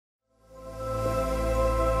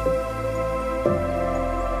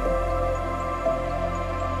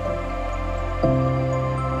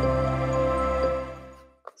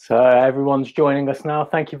So everyone's joining us now.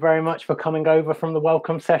 Thank you very much for coming over from the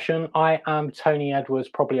welcome session. I am Tony Edwards,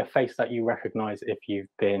 probably a face that you recognize if you've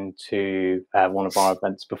been to one of our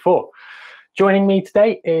events before. Joining me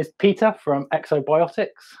today is Peter from Exobotics.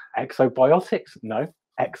 Exobotics? No,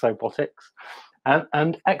 Exobotics.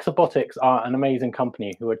 And Exobotics are an amazing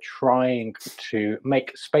company who are trying to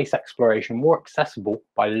make space exploration more accessible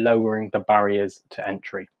by lowering the barriers to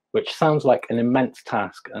entry, which sounds like an immense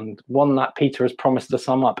task and one that Peter has promised to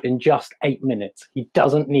sum up in just 8 minutes. He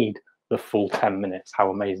doesn't need the full 10 minutes.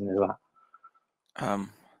 How amazing is that?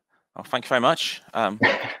 Well, thank you very much. I'm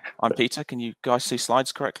Peter. Can you guys see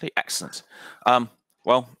slides correctly? Excellent.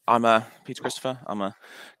 Well, I'm Peter Christopher. I'm a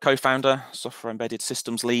co-founder, software embedded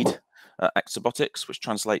systems lead at Exobotics, which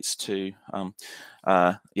translates to,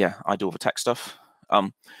 yeah, I do all the tech stuff.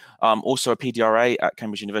 I'm also a PDRA at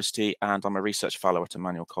Cambridge University, and I'm a research fellow at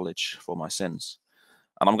Emmanuel College for my sins.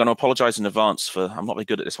 And I'm going to apologise in advance for I'm not very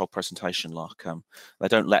good at this whole presentation. Like, they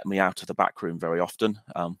don't let me out of the back room very often.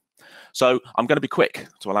 So I'm going to be quick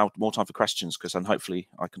to allow more time for questions, because then hopefully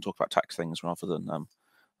I can talk about tech things rather than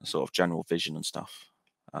the sort of general vision and stuff.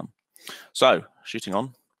 So shooting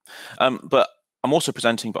on. But I'm also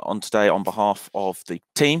presenting on today on behalf of the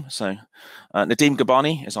team. So Nadeem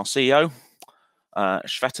Gabani is our CEO.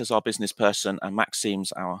 Shveta's our business person, and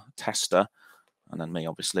Maxim's our tester, and then me,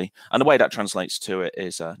 obviously. And the way that translates to it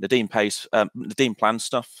is Nadeem plans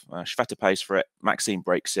stuff, Shveta pays for it, Maxim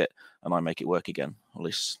breaks it, and I make it work again. At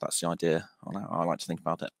least that's the idea. I like to think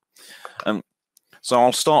about it. So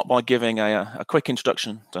I'll start by giving a quick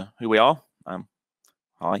introduction to who we are.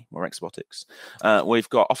 Hi, we're Exobotics. We've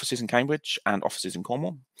got offices in Cambridge and offices in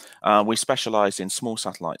Cornwall. We specialise in small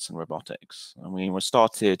satellites and robotics. And we were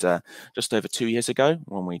started just over 2 years ago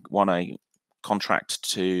when we won a contract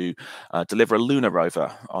to deliver a lunar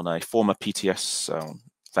rover on a former PTS,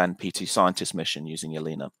 then PT scientist mission using a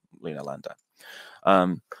lunar lander.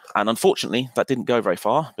 And unfortunately, that didn't go very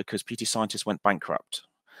far because PT scientists went bankrupt.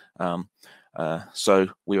 So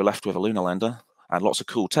we were left with a lunar lander and lots of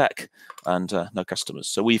cool tech and no customers.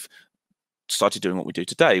 So we've started doing what we do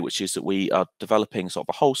today, which is that we are developing sort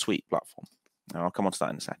of a whole suite platform. And I'll come on to that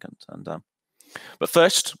in a second. But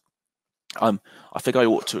first, I think I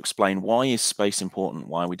ought to explain why is space important?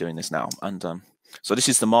 Why are we doing this now? And so this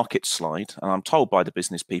is the market slide, and I'm told by the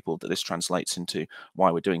business people that this translates into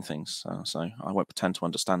why we're doing things. So I won't pretend to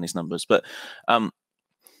understand these numbers, but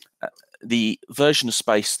the version of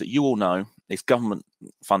space that you all know is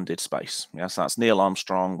government-funded space. Yes, that's Neil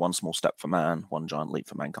Armstrong, one small step for man, one giant leap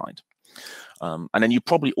for mankind. And then you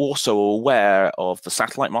probably also are aware of the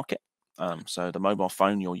satellite market. So the mobile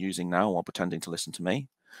phone you're using now while pretending to listen to me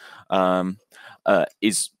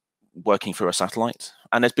is working through a satellite.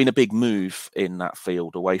 And there's been a big move in that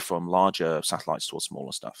field away from larger satellites towards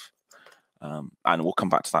smaller stuff. And we'll come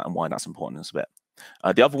back to that and why that's important in a bit.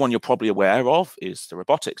 The other one you're probably aware of is the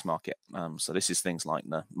robotics market. So this is things like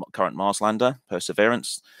the current Mars lander,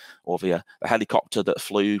 Perseverance, or the helicopter that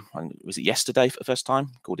flew, was it yesterday for the first time,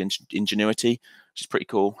 called Ingenuity, which is pretty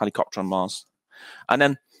cool, helicopter on Mars. And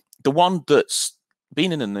then the one that's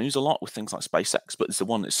been in the news a lot with things like SpaceX, but it's the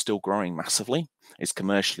one that's still growing massively, is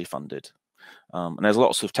commercially funded. And there's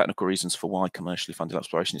lots of technical reasons for why commercially funded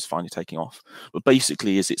exploration is finally taking off. But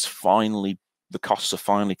basically the costs have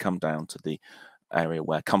finally come down to the area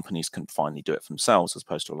where companies can finally do it for themselves as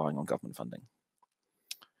opposed to relying on government funding.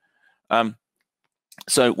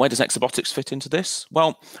 So where does Exobotics fit into this?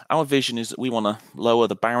 Well, our vision is that we want to lower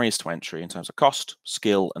the barriers to entry in terms of cost,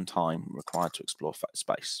 skill, and time required to explore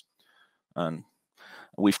space. And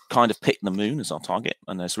we've kind of picked the moon as our target,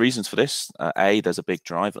 and there's reasons for this. There's a big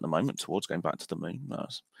drive at the moment towards going back to the moon.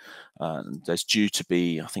 There's due to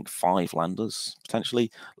be, I think, 5 landers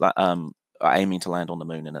potentially aiming to land on the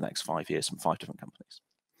moon in the next 5 years from 5 different companies.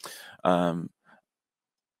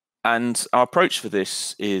 And our approach for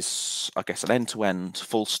this is, I guess, an end-to-end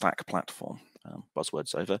full-stack platform.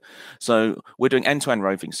 Buzzwords over. So we're doing end-to-end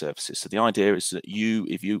roving services. So the idea is that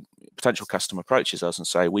if you potential customer approaches us and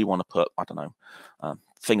say, we want to put, I don't know, a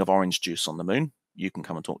thing of orange juice on the moon, you can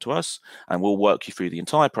come and talk to us, and we'll work you through the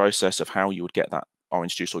entire process of how you would get that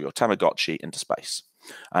orange juice or your Tamagotchi into space.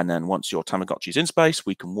 And then once your Tamagotchi is in space,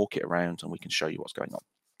 we can walk it around and we can show you what's going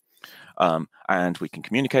on. And we can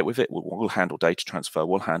communicate with it. We'll handle data transfer.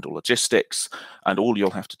 We'll handle logistics. And all you'll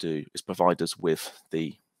have to do is provide us with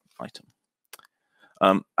the item.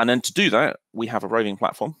 And then to do that, we have a roving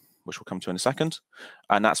platform, which we'll come to in a second.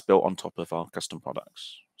 And that's built on top of our custom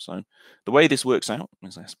products. So the way this works out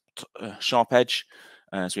is a sharp edge.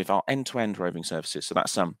 So we have our end-to-end roving services. So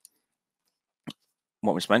that's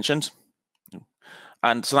what was mentioned.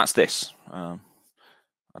 And so that's this.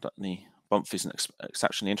 The Bumph isn't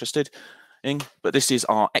exceptionally interested in, but this is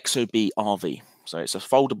our Exob RV. So it's a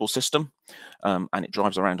foldable system, and it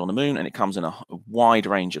drives around on the moon, and it comes in a wide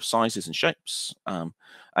range of sizes and shapes, and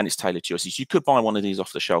it's tailored to your needs. You could buy one of these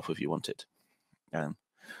off the shelf if you wanted,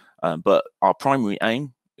 but our primary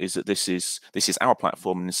aim is that this is our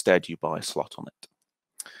platform, and instead you buy a slot on it.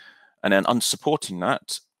 And then unsupporting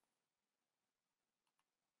that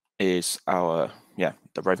is our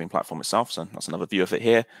the roving platform itself. So that's another view of it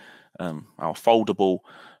here, our foldable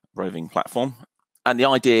roving platform. And the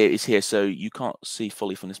idea is here, so you can't see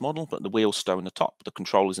fully from this model, but the wheels stow in the top, the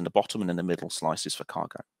controllers in the bottom, and in the middle slices for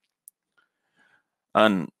cargo.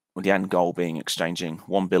 And with the end goal being exchanging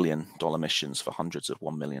 $1 billion missions for hundreds of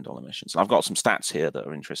 $1 million missions. And I've got some stats here that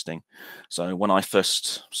are interesting. So when I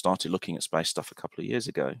first started looking at space stuff a couple of years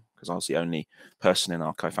ago, because I was the only person in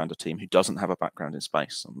our co-founder team who doesn't have a background in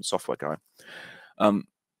space, I'm a software guy,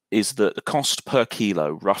 is that the cost per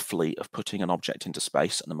kilo, roughly, of putting an object into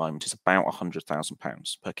space at the moment is about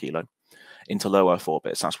 £100,000 per kilo into low Earth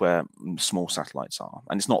orbits. That's where small satellites are.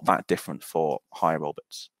 And it's not that different for higher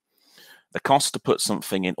orbits. The cost to put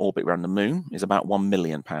something in orbit around the moon is about £1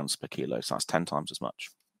 million per kilo. So that's 10 times as much,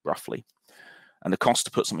 roughly. And the cost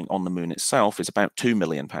to put something on the moon itself is about £2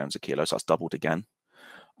 million a kilo. So that's doubled again.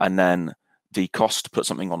 And then the cost to put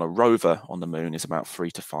something on a rover on the moon is about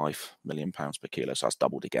 £3 to £5 million per kilo. So that's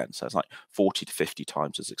doubled again. So it's like 40 to 50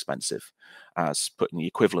 times as expensive as putting the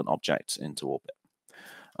equivalent object into orbit.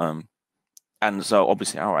 And so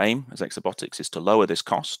obviously our aim as Exobotics is to lower this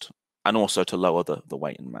cost and also to lower the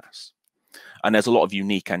weight and mass. And there's a lot of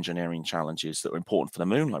unique engineering challenges that are important for the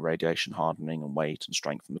moon, like radiation hardening and weight and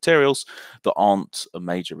strength of materials, that aren't a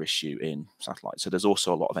major issue in satellites. So there's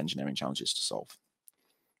also a lot of engineering challenges to solve.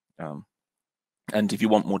 And if you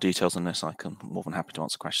want more details on this, I'm more than happy to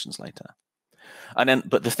answer questions later. And then,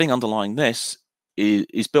 but the thing underlying this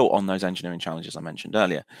is built on those engineering challenges I mentioned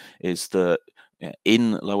earlier, is that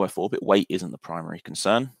in low Earth orbit, weight isn't the primary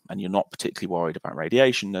concern, and you're not particularly worried about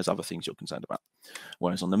radiation. There's other things you're concerned about.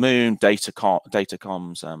 Whereas on the moon, data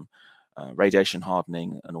comms, radiation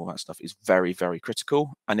hardening and all that stuff is very, very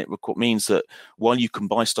critical. And it means that while you can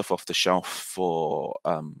buy stuff off the shelf for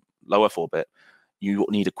low Earth orbit, you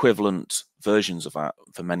need equivalent versions of that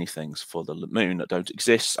for many things for the moon that don't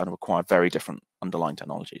exist and require very different underlying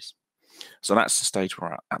technologies. So that's the stage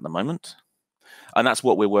we're at the moment. And that's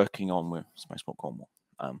what we're working on with Spaceport Cornwall.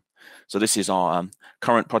 So this is our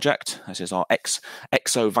current project. This is our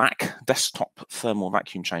Exovac desktop thermal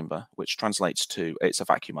vacuum chamber, which translates to it's a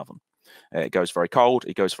vacuum oven. It goes very cold,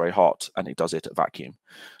 it goes very hot, and it does it at vacuum.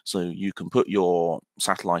 So you can put your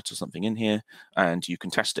satellite or something in here, and you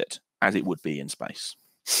can test it as it would be in space.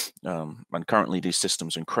 And currently, these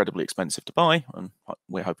systems are incredibly expensive to buy, and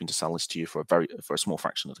we're hoping to sell this to you for a small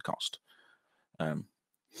fraction of the cost.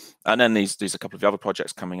 And then there's a couple of the other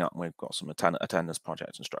projects coming up. We've got some attendance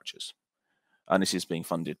projects and structures. And this is being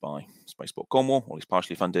funded by Spaceport Cornwall, or at least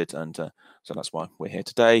partially funded. And so that's why we're here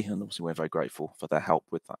today. And obviously, we're very grateful for their help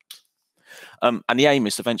with that. And the aim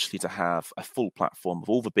is eventually to have a full platform of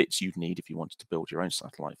all the bits you'd need if you wanted to build your own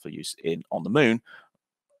satellite for use on the moon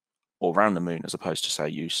or around the moon, as opposed to, say,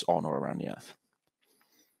 use on or around the Earth.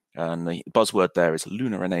 And the buzzword there is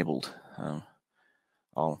lunar enabled.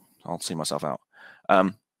 I'll see myself out.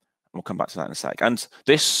 We'll come back to that in a sec. And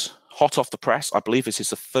this, hot off the press, I believe this is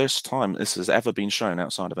the first time this has ever been shown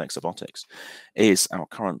outside of Exobotics, is our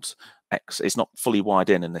current It's not fully wired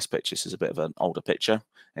in this picture. This is a bit of an older picture.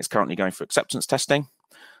 It's currently going for acceptance testing.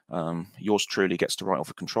 Yours truly gets to write off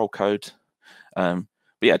a control code. But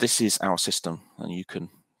yeah, this is our system, and you can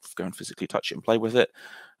go and physically touch it and play with it,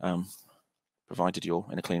 provided you're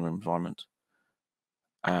in a clean room environment.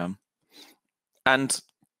 And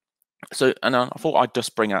I thought I'd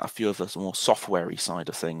just bring out a few of the more software-y side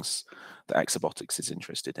of things that Exobotics is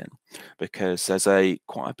interested in, because there's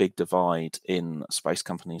quite a big divide in space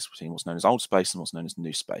companies between what's known as old space and what's known as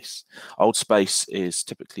new space. Old space is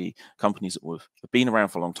typically companies that have been around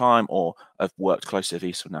for a long time or have worked closely with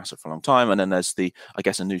ESA and NASA for a long time, and then there's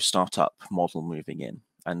a new startup model moving in.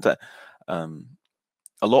 And a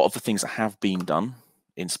lot of the things that have been done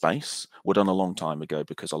in space were done a long time ago,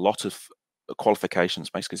 because a lot of qualifications,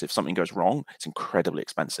 basically, if something goes wrong, it's incredibly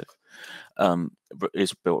expensive.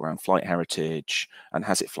 Is built around flight heritage and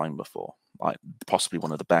has it flown before? Like possibly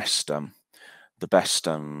one of the best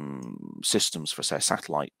systems for, say, a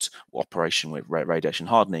satellite operation with radiation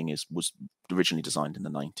hardening was originally designed in the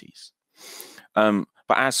 90s.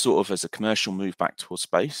 But as a commercial move back towards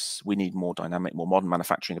space, we need more dynamic, more modern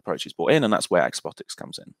manufacturing approaches brought in, and that's where Exobotics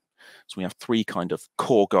comes in. So we have three kind of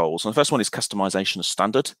core goals. And the first one is customization as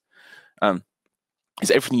standard.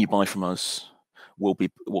 Is everything you buy from us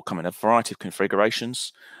will come in a variety of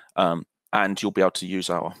configurations, and you'll be able to use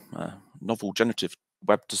our novel generative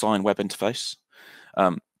web interface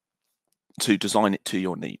to design it to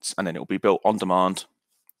your needs, and then it will be built on demand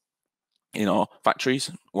in our factories.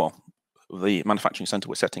 Well, the manufacturing center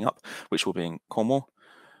we're setting up, which will be in Cornwall,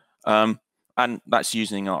 and that's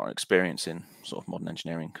using our experience in sort of modern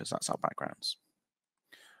engineering, because that's our backgrounds.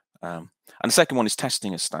 And the second one is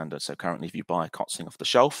testing as standard. So currently, if you buy a Kotzing off the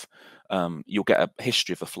shelf, you'll get a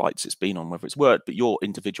history of the flights it's been on, whether it's worked, but your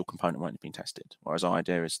individual component won't have been tested. Whereas our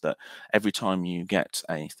idea is that every time you get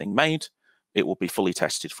a thing made, it will be fully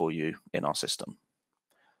tested for you in our system.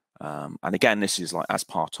 And again, this is like as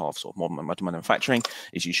part of sort of modern manufacturing,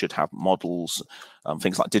 is you should have models,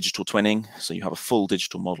 things like digital twinning. So you have a full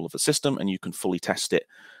digital model of a system, and you can fully test it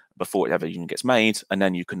before it ever even gets made, and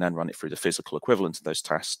then you can then run it through the physical equivalent of those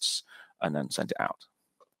tests and then send it out.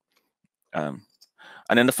 And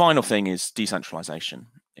then the final thing is decentralization.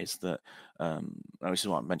 Is that this is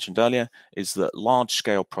what I mentioned earlier, is that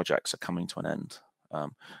large-scale projects are coming to an end.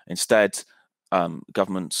 Instead,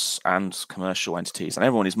 governments and commercial entities and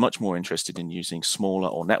everyone is much more interested in using smaller,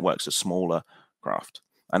 or networks of smaller craft,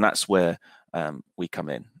 and that's where we come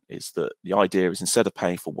in. Is that the idea is, instead of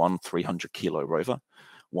paying for one 300-kilo rover,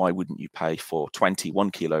 why wouldn't you pay for 20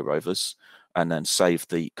 1-kilo rovers and then save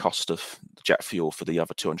the cost of jet fuel for the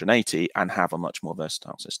other 280 and have a much more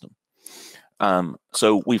versatile system?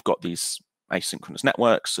 So we've got these asynchronous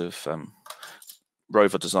networks of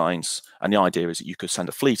rover designs, and the idea is that you could send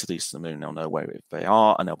a fleet of these to the moon. They'll know where they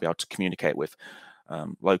are, and they'll be able to communicate with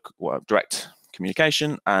direct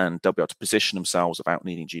communication, and they'll be able to position themselves without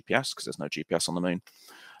needing GPS, because there's no GPS on the moon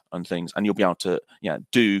and things. And you'll be able to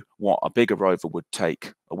do what a bigger rover would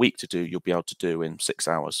take a week to do, you'll be able to do in 6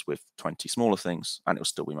 hours with 20 smaller things, and it'll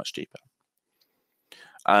still be much cheaper.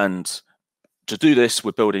 And to do this,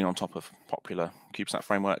 we're building on top of popular CubeSat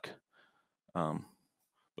framework.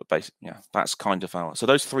 But basically, that's kind of our, so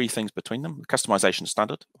those three things between them: the customization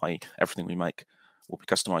standard, i.e. everything we make will be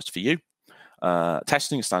customized for you.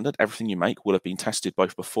 Testing standard, everything you make will have been tested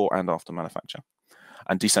both before and after manufacture.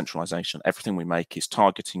 And decentralization, everything we make is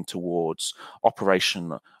targeting towards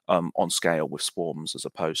operation on scale with swarms, as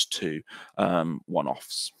opposed to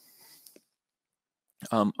one-offs.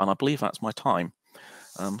 And I believe that's my time.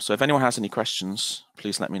 So if anyone has any questions,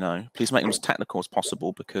 please let me know. Please make them as technical as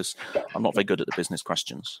possible, because I'm not very good at the business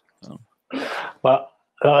questions. Well,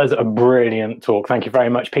 that was a brilliant talk. Thank you very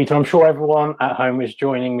much, Peter. I'm sure everyone at home is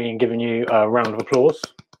joining me and giving you a round of applause.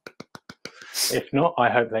 If not, I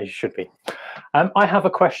hope they should be. I have a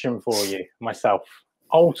question for you myself.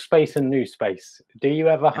 Old space and new space. Do you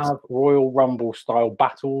ever have Royal Rumble style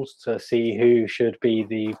battles to see who should be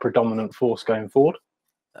the predominant force going forward?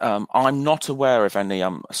 I'm not aware of any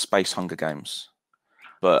space Hunger Games,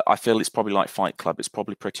 but I feel it's probably like Fight Club. It's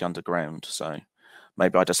probably pretty underground, so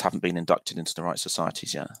maybe I just haven't been inducted into the right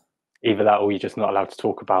societies yet. Either that, or you're just not allowed to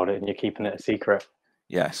talk about it and you're keeping it a secret.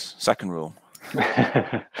 Yes, second rule.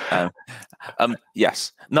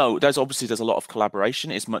 Yes. No, there's a lot of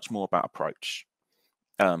collaboration. It's much more about approach.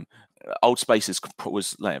 Old Space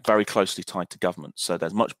was very closely tied to government, so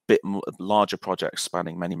there's much larger projects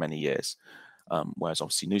spanning many years. Whereas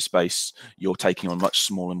obviously New Space, you're taking on much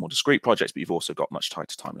smaller, more discrete projects, but you've also got much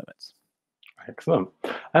tighter time limits. Excellent.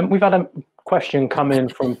 We've had a question come in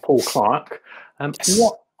from Paul Clark. Yes.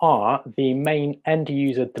 What are the main end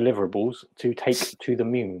user deliverables to take to the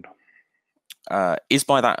moon? Is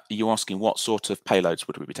by that, are you asking what sort of payloads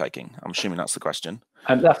would we be taking? I'm assuming that's the question.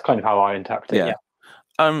 That's kind of how I interpret it,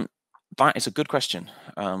 yeah. That is a good question.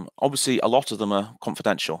 Obviously, a lot of them are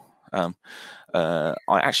confidential. I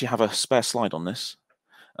actually have a spare slide on this.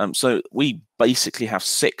 So we basically have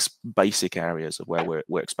 6 basic areas of where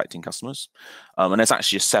we're expecting customers, and there's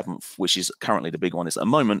actually a 7th, which is currently the big one. Is at the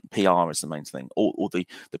moment PR is the main thing. All the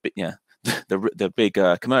big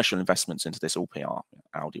commercial investments into this, all PR.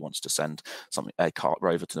 Audi wants to send a kart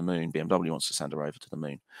rover to the moon. BMW wants to send a rover to the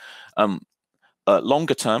moon.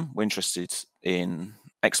 Longer term, we're interested in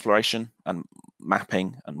exploration and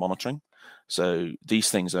mapping and monitoring. So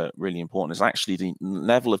these things are really important. It's actually the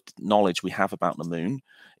level of knowledge we have about the moon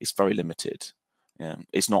is very limited.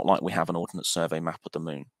 It's not like we have an Ordnance Survey map of the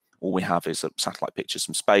moon. All we have is satellite pictures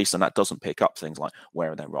from space, and that doesn't pick up things like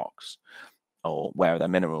where are their rocks, or where are their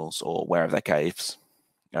minerals, or where are their caves.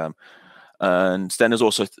 And then there's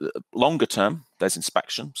also longer term, there's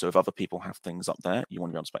inspection. So if other people have things up there, you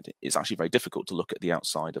want to be able to inspect it. It's actually very difficult to look at the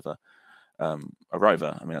outside of a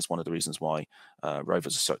rover. I mean, that's one of the reasons why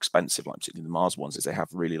rovers are so expensive, like particularly the Mars ones, is they have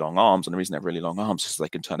really long arms. And the reason they have really long arms is so they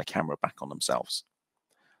can turn a camera back on themselves.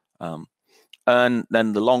 And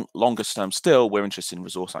then the longest term still, we're interested in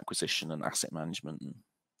resource acquisition and asset management and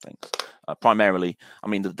things. Primarily, I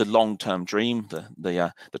mean, the long-term dream,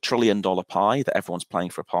 the trillion-dollar pie that everyone's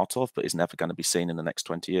playing for a part of, but is never going to be seen in the next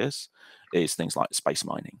 20 years, is things like space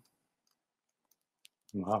mining.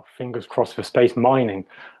 Well, fingers crossed for space mining.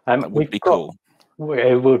 That would be cool.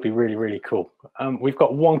 It would be really, really cool. We've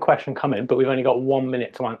got one question coming, but we've only got 1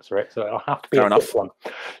 minute to answer it, so it'll have to be a quick one.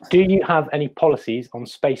 Do you have any policies on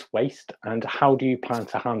space waste, and how do you plan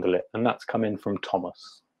to handle it? And that's come in from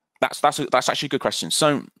Thomas. That's actually a good question.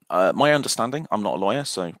 So my understanding, I'm not a lawyer,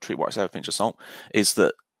 so treat what I say with a pinch of salt, is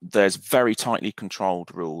that there's very tightly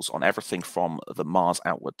controlled rules on everything from the Mars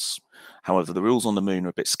outwards. However, the rules on the moon are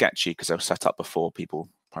a bit sketchy because they were set up before people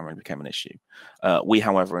primarily became an issue. We,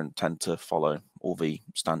 however, intend to follow all the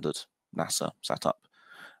standard NASA setup,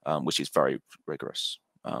 which is very rigorous.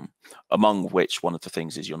 Among which, one of the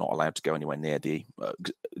things is you're not allowed to go anywhere near the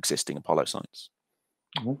existing Apollo sites.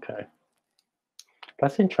 Okay.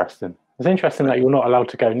 That's interesting. It's interesting that you're not allowed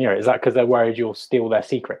to go near it. Is that because they're worried you'll steal their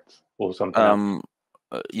secrets or something?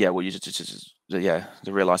 Yeah, well, you just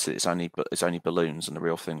they realise that it's only balloons and the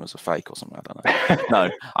real thing was a fake or something. I don't know.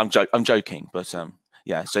 No, I'm joking, but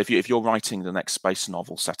yeah. So if you're writing the next space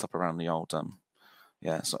novel set up around the old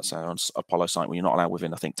so on Apollo site, where you're not allowed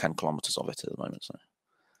within, I think, 10 kilometers of it at the moment. So.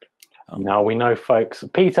 Now we know, folks.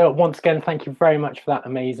 Peter, once again, thank you very much for that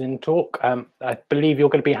amazing talk. I believe you're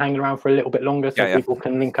going to be hanging around for a little bit longer, so people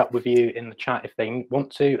can link up with you in the chat if they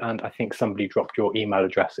want to. And I think somebody dropped your email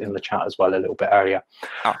address in the chat as well a little bit earlier.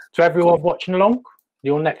 To everyone watching along,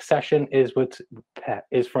 your next session is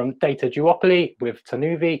from Data Duopoly with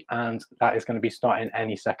Tanuvi, and that is going to be starting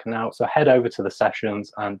any second now. So head over to the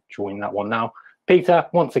sessions and join that one now. Peter,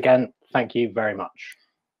 once again, thank you very much.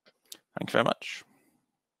 Thank you very much.